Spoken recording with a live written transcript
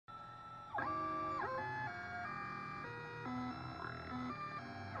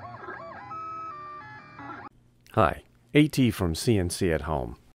Hi, AT from CNC at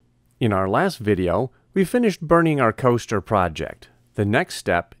Home. In our last video, we finished burning our coaster project. The next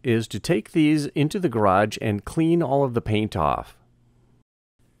step is to take these into the garage and clean all of the paint off.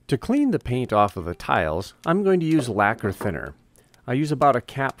 To clean the paint off of the tiles, I'm going to use lacquer thinner. I use about a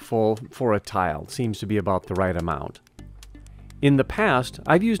capful for a tile. It seems to be about the right amount. In the past,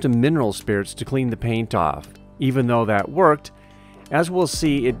 I've used a mineral spirits to clean the paint off. Even though that worked, as we'll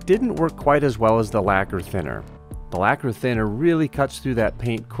see, it didn't work quite as well as the lacquer thinner. The lacquer thinner really cuts through that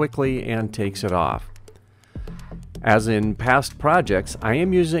paint quickly and takes it off. As in past projects, I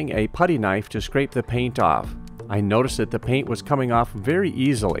am using a putty knife to scrape the paint off. I noticed that the paint was coming off very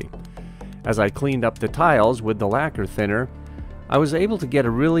easily. As I cleaned up the tiles with the lacquer thinner, I was able to get a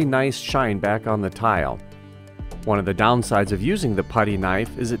really nice shine back on the tile. One of the downsides of using the putty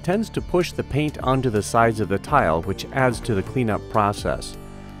knife is it tends to push the paint onto the sides of the tile, which adds to the cleanup process.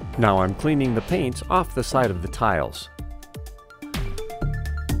 Now I'm cleaning the paints off the side of the tiles.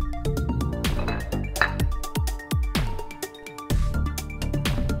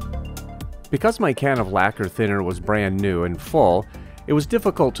 Because my can of lacquer thinner was brand new and full, it was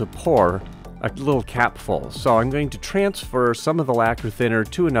difficult to pour a little capful, so I'm going to transfer some of the lacquer thinner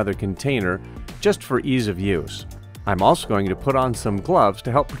to another container just for ease of use. I'm also going to put on some gloves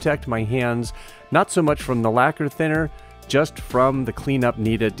to help protect my hands, not so much from the lacquer thinner, just from the cleanup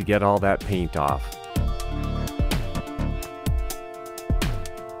needed to get all that paint off.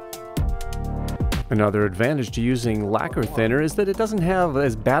 Another advantage to using lacquer thinner is that it doesn't have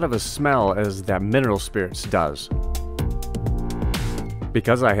as bad of a smell as that mineral spirits does.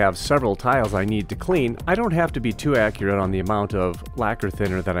 Because I have several tiles I need to clean, I don't have to be too accurate on the amount of lacquer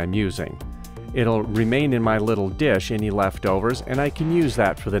thinner that I'm using. It'll remain in my little dish, any leftovers, and I can use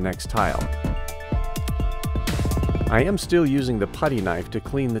that for the next tile. I am still using the putty knife to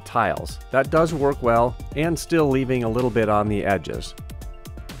clean the tiles. That does work well, and still leaving a little bit on the edges.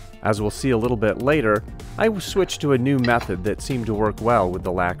 As we'll see a little bit later, I switched to a new method that seemed to work well with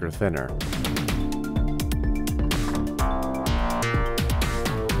the lacquer thinner.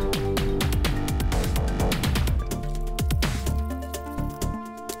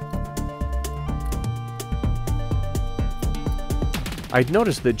 I'd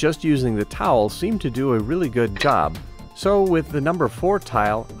noticed that just using the towel seemed to do a really good job. So with the number 4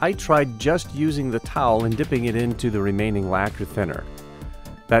 tile, I tried just using the towel and dipping it into the remaining lacquer thinner.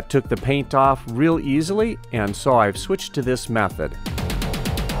 That took the paint off real easily, and so I've switched to this method.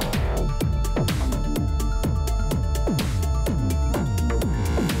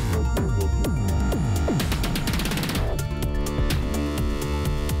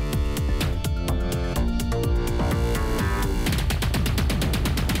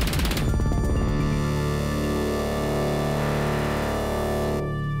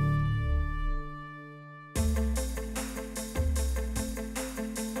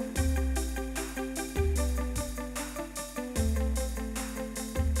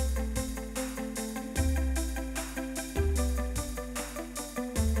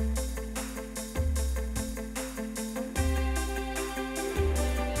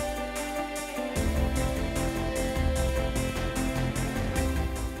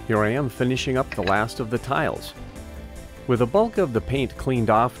 Here I am finishing up the last of the tiles. With the bulk of the paint cleaned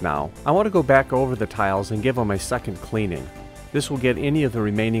off now, I want to go back over the tiles and give them a second cleaning. This will get any of the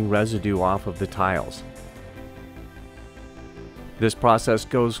remaining residue off of the tiles. This process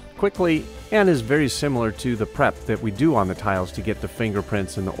goes quickly and is very similar to the prep that we do on the tiles to get the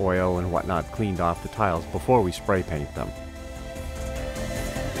fingerprints and the oil and whatnot cleaned off the tiles before we spray paint them.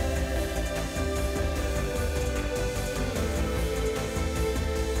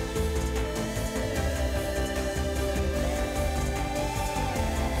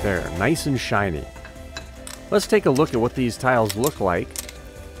 There, nice and shiny. Let's take a look at what these tiles look like,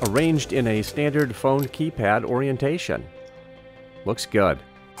 arranged in a standard phone keypad orientation. Looks good.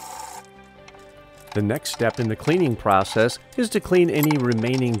 The next step in the cleaning process is to clean any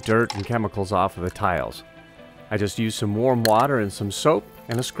remaining dirt and chemicals off of the tiles. I just use some warm water and some soap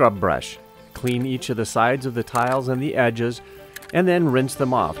and a scrub brush. Clean each of the sides of the tiles and the edges, and then rinse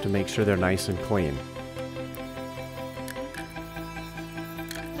them off to make sure they're nice and clean.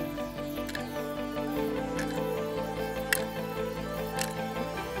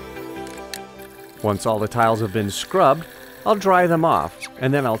 Once all the tiles have been scrubbed, I'll dry them off,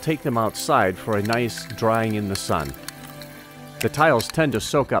 and then I'll take them outside for a nice drying in the sun. The tiles tend to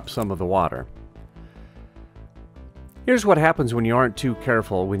soak up some of the water. Here's what happens when you aren't too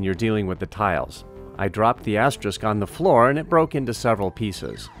careful when you're dealing with the tiles. I dropped the asterisk on the floor and it broke into several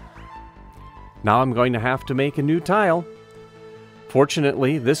pieces. Now I'm going to have to make a new tile.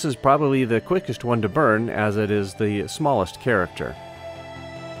 Fortunately, this is probably the quickest one to burn as it is the smallest character.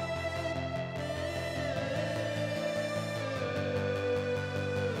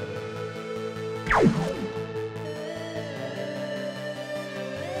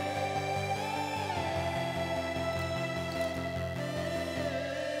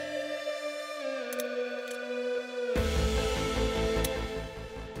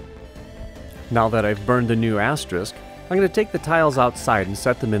 Now that I've burned the new asterisk, I'm going to take the tiles outside and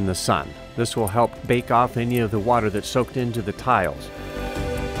set them in the sun. This will help bake off any of the water that's soaked into the tiles.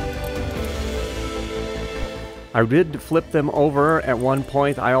 I did flip them over at one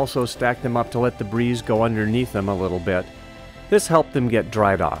point. I also stacked them up to let the breeze go underneath them a little bit. This helped them get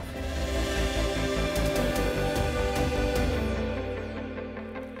dried off.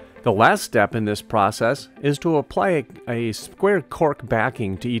 The last step in this process is to apply a square cork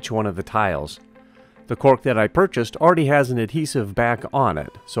backing to each one of the tiles. The cork that I purchased already has an adhesive back on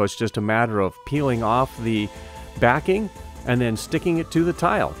it, so it's just a matter of peeling off the backing and then sticking it to the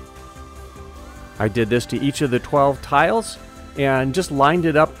tile. I did this to each of the 12 tiles and just lined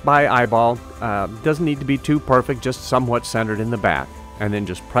it up by eyeball. Doesn't need to be too perfect, just somewhat centered in the back, and then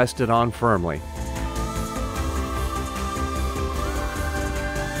just pressed it on firmly.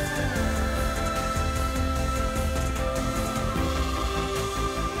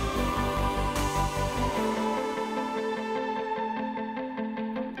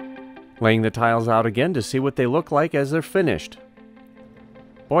 Laying the tiles out again to see what they look like as they're finished.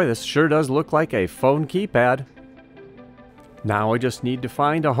 Boy, this sure does look like a phone keypad. Now I just need to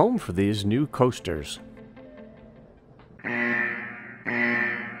find a home for these new coasters.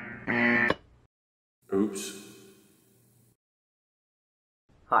 Oops.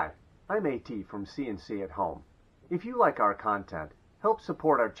 Hi, I'm AT from CNC at Home. If you like our content, help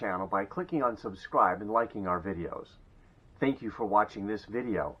support our channel by clicking on subscribe and liking our videos. Thank you for watching this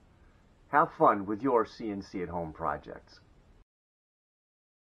video. Have fun with your CNC at Home projects.